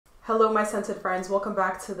Hello, my scented friends. Welcome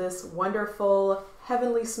back to this wonderful,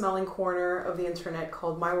 heavenly smelling corner of the internet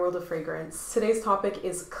called My World of Fragrance. Today's topic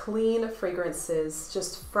is clean fragrances,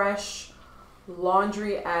 just fresh,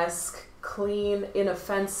 laundry-esque, clean,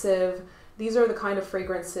 inoffensive. These are the kind of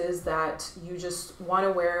fragrances that you just want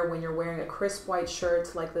to wear when you're wearing a crisp white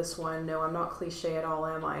shirt like this one. No, I'm not cliche at all,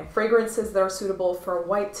 am I? Fragrances that are suitable for a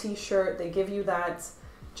white t-shirt. They give you that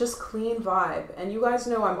just clean vibe. And you guys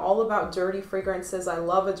know I'm all about dirty fragrances. I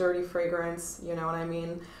love a dirty fragrance, you know what I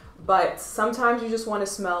mean? But sometimes you just want to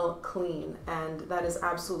smell clean, and that is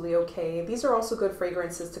absolutely okay. These are also good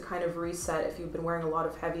fragrances to kind of reset if you've been wearing a lot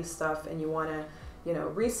of heavy stuff and you want to, you know,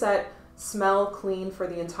 reset, smell clean for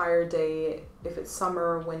the entire day. If it's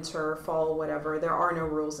summer, winter, fall, whatever, there are no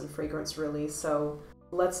rules in fragrance really. So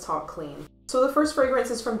let's talk clean. So the first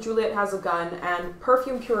fragrance is from Juliette Has, and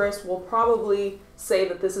perfume purists will probably say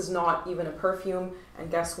that this is not even a perfume.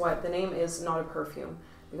 And guess what? The name is not a perfume.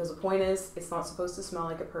 Because the point is, it's not supposed to smell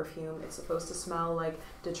like a perfume. It's supposed to smell like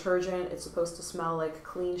detergent. It's supposed to smell like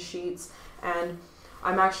clean sheets. And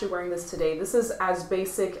I'm actually wearing this today. This is as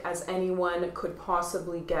basic as anyone could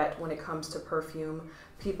possibly get when it comes to perfume.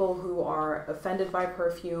 People who are offended by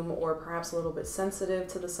perfume or perhaps a little bit sensitive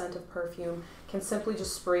to the scent of perfume can simply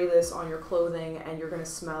just spray this on your clothing and you're going to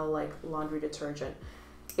smell like laundry detergent.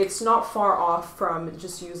 It's not far off from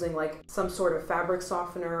just using like some sort of fabric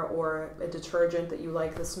softener or a detergent that you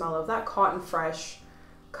like the smell of, that cotton fresh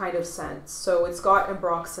kind of scent. So it's got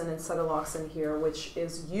ambroxan and cetyloxan here, which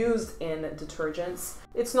is used in detergents.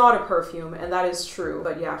 It's not a perfume, and that is true.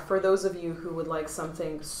 But yeah, for those of you who would like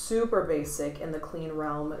something super basic in the clean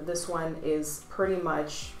realm, this one is pretty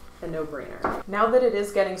much a no-brainer. Now that it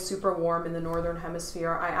is getting super warm in the northern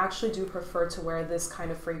hemisphere, I actually do prefer to wear this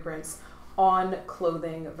kind of fragrance on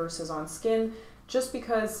clothing versus on skin, just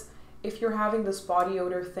because if you're having this body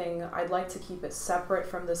odor thing, I'd like to keep it separate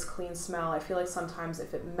from this clean smell. I feel like sometimes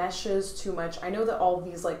if it meshes too much, I know that all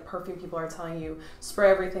these like perfume people are telling you spray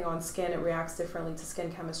everything on skin, it reacts differently to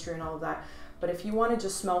skin chemistry and all of that. But if you want to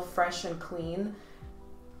just smell fresh and clean,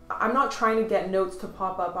 I'm not trying to get notes to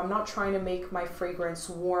pop up. I'm not trying to make my fragrance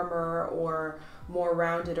warmer or more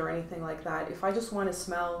rounded or anything like that. If I just want to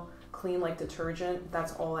smell clean like detergent,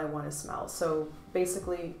 that's all I want to smell. So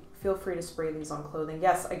basically, feel free to spray these on clothing.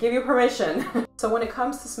 Yes, I give you permission. So when it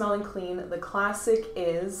comes to smelling clean, the classic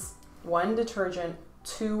is 1, detergent,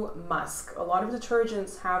 2, musk. A lot of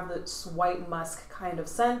detergents have this white musk kind of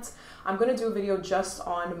scent. I'm going to do a video just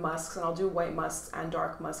on musks, and I'll do white musks and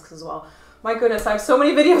dark musks as well. My goodness, I have so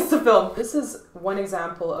many videos to film. This is one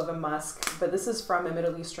example of a musk, but this is from a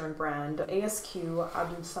Middle Eastern brand, ASQ,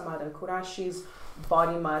 Abdul and Qurashi's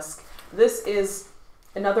body musk. This is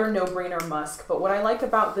another no-brainer musk, but what I like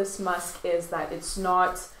about this musk is that it's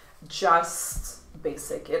not just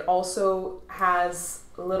basic. It also has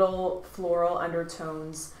little floral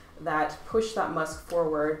undertones that push that musk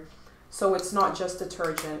forward. So it's not just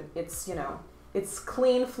detergent, it's, you know, it's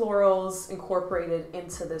clean florals incorporated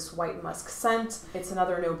into this white musk scent. It's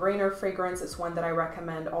another no-brainer fragrance. It's one that I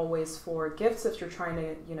recommend always for gifts if you're trying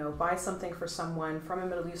to, you know, buy something for someone from a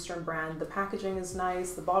Middle Eastern brand. The packaging is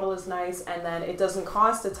nice, the bottle is nice, and then it doesn't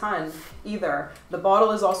cost a ton either. The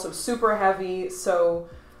bottle is also super heavy, so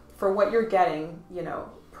for what you're getting, you know,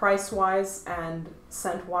 price-wise and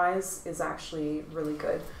scent-wise is actually really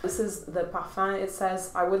good. This is the Parfum. It says,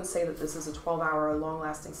 I wouldn't say that this is a 12-hour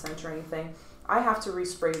long-lasting scent or anything. I have to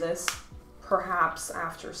respray this perhaps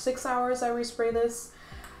after 6 hours. I respray this,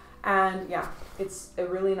 and yeah, it's a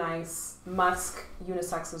really nice musk,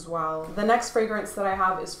 unisex as well. The next fragrance that I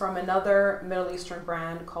have is from another Middle Eastern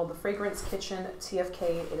brand called the Fragrance Kitchen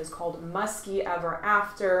TFK. It is called Musky Ever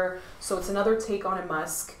After, so it's another take on a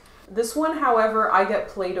musk. This one, however, I get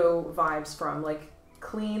Play-Doh vibes from, like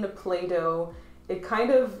clean Play-Doh. It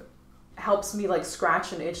kind of helps me like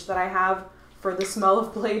scratch an itch that I have for the smell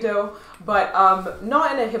of Play-Doh, but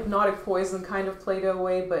not in a hypnotic poison kind of Play-Doh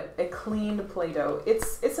way, but a clean Play-Doh.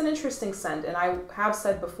 It's an interesting scent, and I have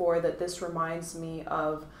said before that this reminds me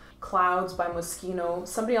of Clouds by Moschino.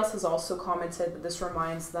 Somebody else has also commented that this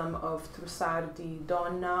reminds them of Trussard di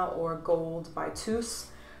Donna or Gold by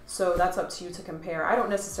Tous. So that's up to you to compare. I don't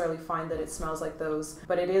necessarily find that it smells like those,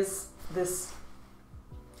 but it is this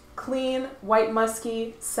clean, white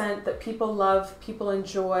musky scent that people love, people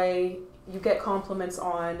enjoy, you get compliments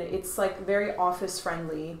on. It's like very office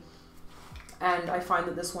friendly. And I find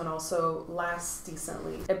that this one also lasts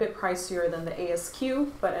decently. A bit pricier than the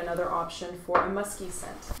ASQ, but another option for a musky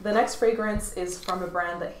scent. The next fragrance is from a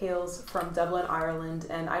brand that hails from Dublin, Ireland.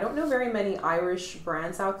 And I don't know very many Irish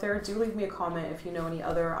brands out there. Do leave me a comment if you know any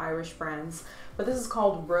other Irish brands. But this is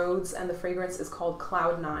called Rhodes, and the fragrance is called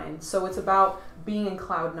Cloud 9. So it's about being in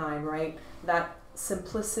Cloud 9, right? That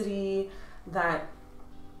simplicity, that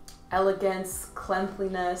elegance,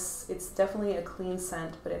 cleanliness. It's definitely a clean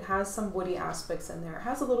scent, but it has some woody aspects in there. It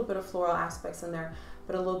has a little bit of floral aspects in there,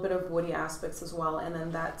 but a little bit of woody aspects as well. And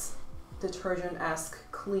then that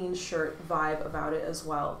detergent-esque clean shirt vibe about it as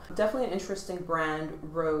well. Definitely an interesting brand,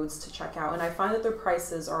 Rhodes, to check out. And I find that their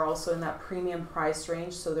prices are also in that premium price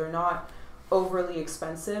range, so they're not overly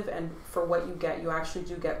expensive, and for what you get, you actually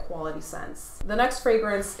do get quality scents. The next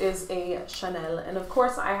fragrance is a Chanel, and of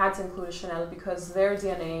course I had to include a Chanel because their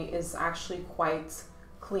DNA is actually quite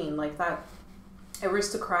clean, like that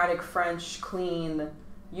aristocratic French clean,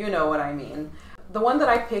 you know what I mean. The one that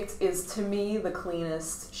I picked is, to me, the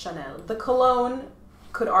cleanest Chanel. The cologne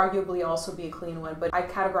could arguably also be a clean one, but I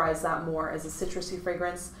categorize that more as a citrusy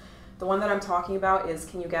fragrance. The one that I'm talking about is,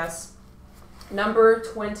 can you guess? Number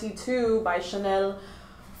 22 by Chanel,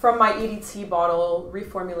 from my EDT bottle,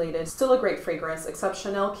 reformulated. Still a great fragrance, except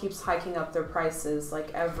Chanel keeps hiking up their prices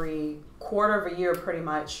like every quarter of a year pretty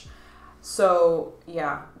much. So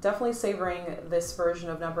yeah, definitely savoring this version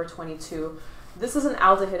of number 22. This is an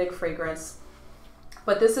aldehydic fragrance,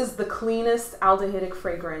 but this is the cleanest aldehydic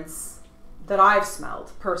fragrance that I've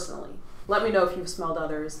smelled personally. Let me know if you've smelled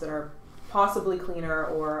others that are possibly cleaner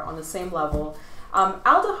or on the same level.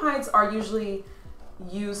 Aldehydes are usually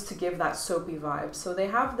used to give that soapy vibe. So they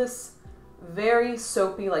have this very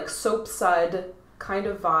soapy, like soap sud kind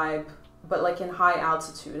of vibe, but like in high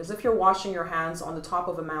altitude, as if you're washing your hands on the top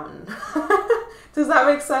of a mountain. Does that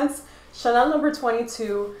make sense? Chanel number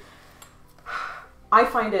 22, I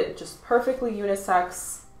find it just perfectly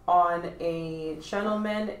unisex on a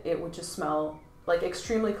gentleman. It would just smell like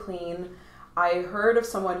extremely clean. I heard of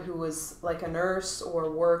someone who was like a nurse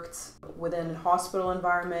or worked within a hospital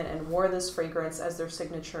environment and wore this fragrance as their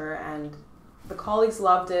signature, and the colleagues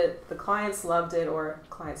loved it, the clients loved it, or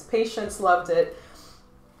clients' patients loved it,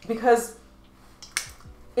 because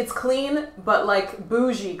it's clean, but like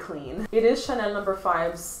bougie clean. It is Chanel number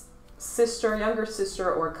 5's sister, younger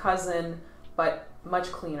sister or cousin, but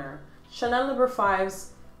much cleaner. Chanel number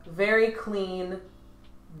 5's very clean,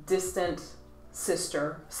 distant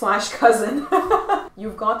sister slash cousin.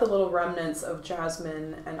 You've got the little remnants of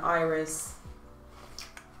jasmine and iris.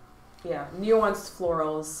 Yeah, nuanced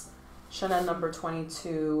florals. Chanel number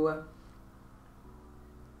 22.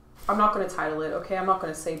 I'm not going to title it, okay? I'm not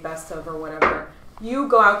going to say best of or whatever. You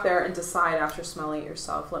go out there and decide after smelling it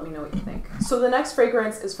yourself. Let me know what you think. So the next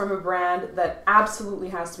fragrance is from a brand that absolutely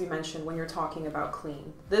has to be mentioned when you're talking about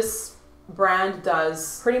clean. This brand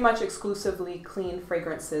does pretty much exclusively clean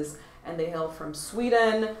fragrances, and they hail from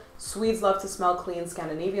Sweden. Swedes love to smell clean,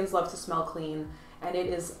 Scandinavians love to smell clean, and it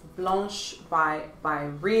is Blanche by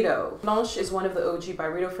Byredo. Blanche is one of the OG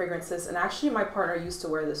Byredo fragrances, and actually my partner used to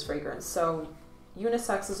wear this fragrance, so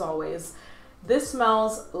unisex as always. This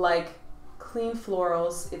smells like clean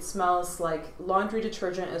florals. It smells like laundry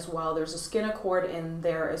detergent as well. There's a skin accord in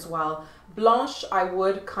there as well. Blanche I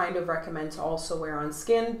would kind of recommend to also wear on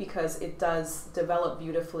skin because it does develop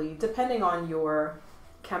beautifully depending on your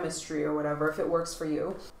chemistry or whatever, if it works for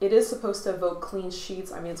you. It is supposed to evoke clean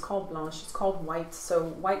sheets. I mean, it's called Blanche, it's called white, so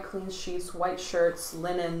white clean sheets, white shirts,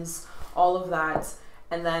 linens, all of that,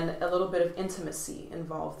 and then a little bit of intimacy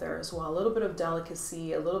involved there as well, a little bit of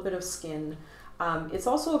delicacy, a little bit of skin. It's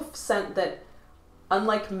also a scent that,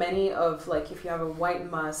 unlike many of, like if you have a white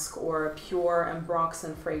musk or a pure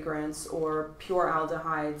ambroxan fragrance or pure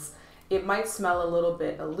aldehydes, it might smell a little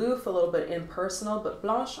bit aloof, a little bit impersonal, but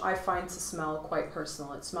Blanche I find to smell quite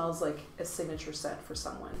personal. It smells like a signature scent for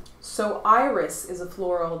someone. So iris is a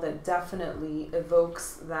floral that definitely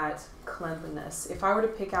evokes that cleanliness. If I were to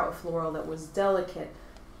pick out a floral that was delicate,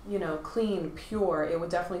 you know, clean, pure, it would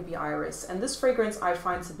definitely be iris. And this fragrance I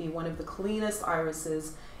find to be one of the cleanest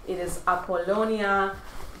irises. It is Apollonia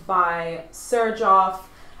by Xerjoff,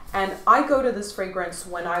 and I go to this fragrance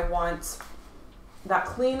when I want that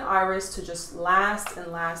clean iris to just last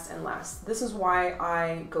and last and last. This is why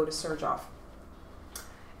I go to Xerjoff.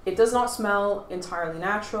 It does not smell entirely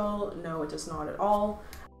natural. No, it does not at all.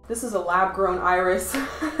 This is a lab-grown iris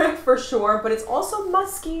for sure, but it's also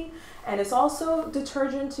musky and it's also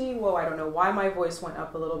detergenty. Whoa, I don't know why my voice went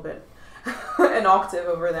up a little bit, an octave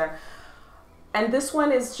over there. And this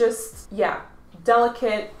one is just, yeah,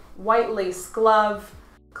 delicate, white lace glove,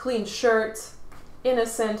 clean shirt,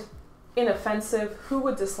 innocent, inoffensive. Who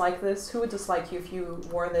would dislike this? Who would dislike you if you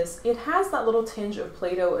wore this? It has that little tinge of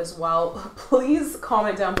Play-Doh as well. Please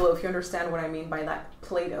comment down below if you understand what I mean by that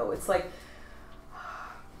Play-Doh. It's like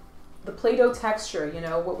the Play-Doh texture, you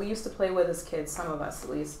know, what we used to play with as kids, some of us at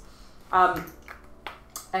least. And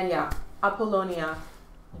yeah, Apollonia,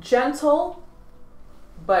 gentle,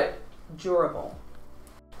 but durable.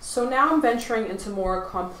 So now I'm venturing into more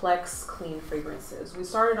complex, clean fragrances. We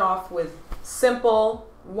started off with simple,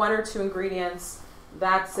 1 or 2 ingredients,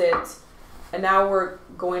 that's it. And now we're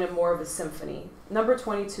going to more of a symphony. Number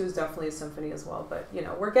 22 is definitely a symphony as well, but you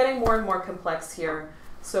know, we're getting more and more complex here.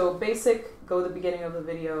 So basic, go to the beginning of the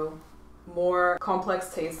video. More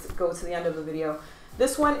complex tastes, go to the end of the video.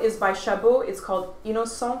 This one is by Chabaud. It's called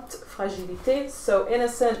Innocente, Fragilité. So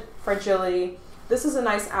innocent, fragility. This is a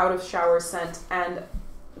nice out of shower scent, and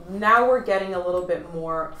now we're getting a little bit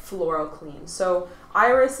more floral clean. So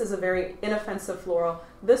iris is a very inoffensive floral.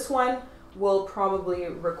 This one will probably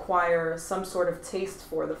require some sort of taste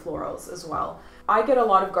for the florals as well. I get a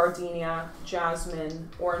lot of gardenia, jasmine,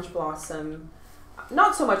 orange blossom.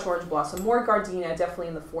 Not so much orange blossom, more gardenia definitely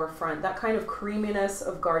in the forefront. That kind of creaminess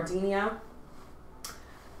of gardenia.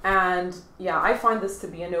 And yeah, I find this to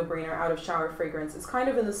be a no-brainer out of shower fragrance. It's kind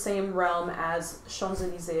of in the same realm as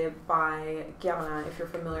Champs-Élysées by Guerlain, if you're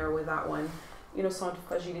familiar with that one. Innocente,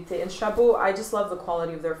 Fragilité. And Chabaud, I just love the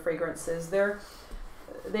quality of their fragrances.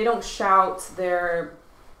 They don't shout, they're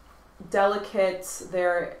delicate,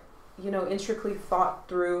 they're, you know, intricately thought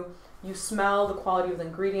through. You smell the quality of the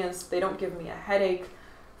ingredients. They don't give me a headache.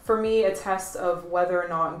 For me, a test of whether or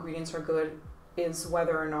not ingredients are good is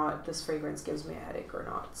whether or not this fragrance gives me a headache or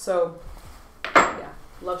not. So yeah,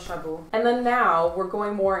 love Chabaud. And then now we're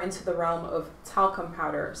going more into the realm of talcum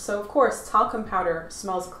powder. So of course, talcum powder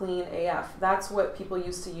smells clean AF. That's what people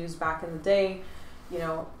used to use back in the day, you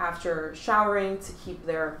know, after showering to keep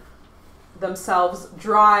themselves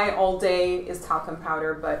dry all day is talcum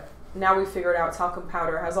powder. But now we figured out talcum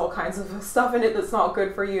powder has all kinds of stuff in it that's not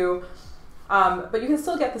good for you. But you can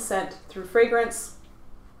still get the scent through fragrance.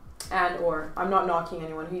 Or I'm not knocking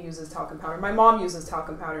anyone who uses talcum powder. My mom uses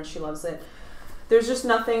talcum powder and she loves it. There's just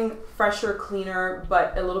nothing fresher, cleaner,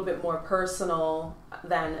 but a little bit more personal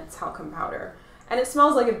than talcum powder. And it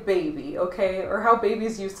smells like a baby, okay? Or how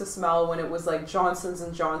babies used to smell when it was like Johnson's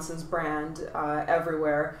 & Johnson's brand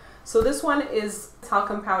everywhere. So this one is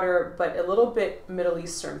talcum powder, but a little bit Middle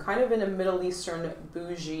Eastern, kind of in a Middle Eastern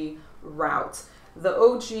bougie route. The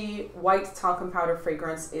OG white talcum powder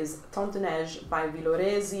fragrance is Teint Neige by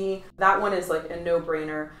Villoresi. That one is like a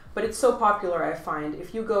no-brainer, but it's so popular, I find.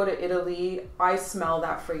 If you go to Italy, I smell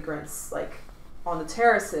that fragrance like on the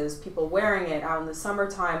terraces, people wearing it out in the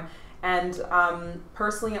summertime. And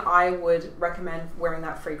personally, I would recommend wearing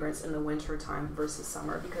that fragrance in the winter time versus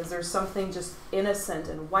summer, because there's something just innocent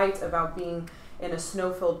and white about being in a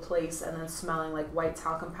snow-filled place and then smelling like white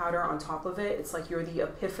talcum powder on top of it. It's like you're the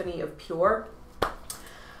epiphany of pure.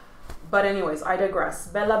 But anyways, I digress.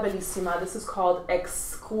 Bellissima, this is called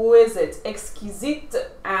Exquisite,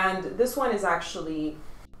 and this one is actually,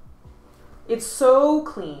 it's so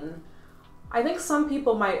clean. I think some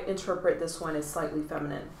people might interpret this one as slightly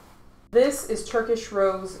feminine. This is Turkish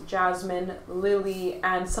rose, jasmine, lily,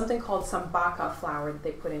 and something called sambaka flower that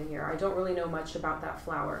they put in here. I don't really know much about that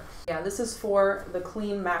flower. Yeah, this is for the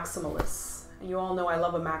clean maximalists. You all know I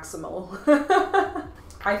love a maximal.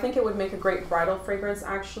 I think it would make a great bridal fragrance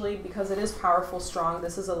actually, because it is powerful, strong.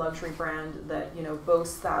 This is a luxury brand that, you know,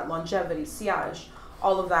 boasts that longevity, sillage,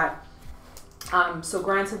 all of that. So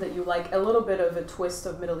granted that you like a little bit of a twist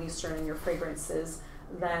of Middle Eastern in your fragrances,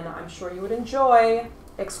 then I'm sure you would enjoy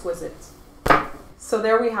Exquisite. So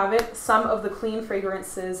there we have it, some of the clean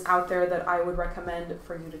fragrances out there that I would recommend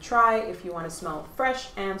for you to try if you want to smell fresh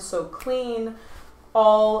and so clean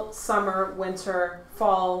all summer, winter,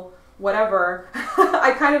 fall, whatever.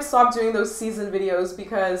 I kind of stopped doing those season videos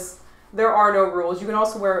because there are no rules. You can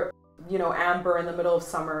also wear, you know, amber in the middle of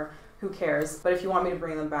summer. Who cares? But if you want me to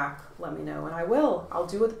bring them back, let me know and I will. I'll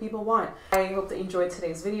do what the people want. I hope that you enjoyed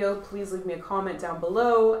today's video. Please leave me a comment down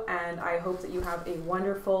below, and I hope that you have a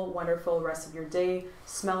wonderful, wonderful rest of your day,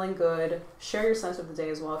 smelling good. Share your scent of the day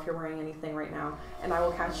as well if you're wearing anything right now, and I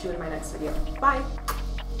will catch you in my next video. Bye!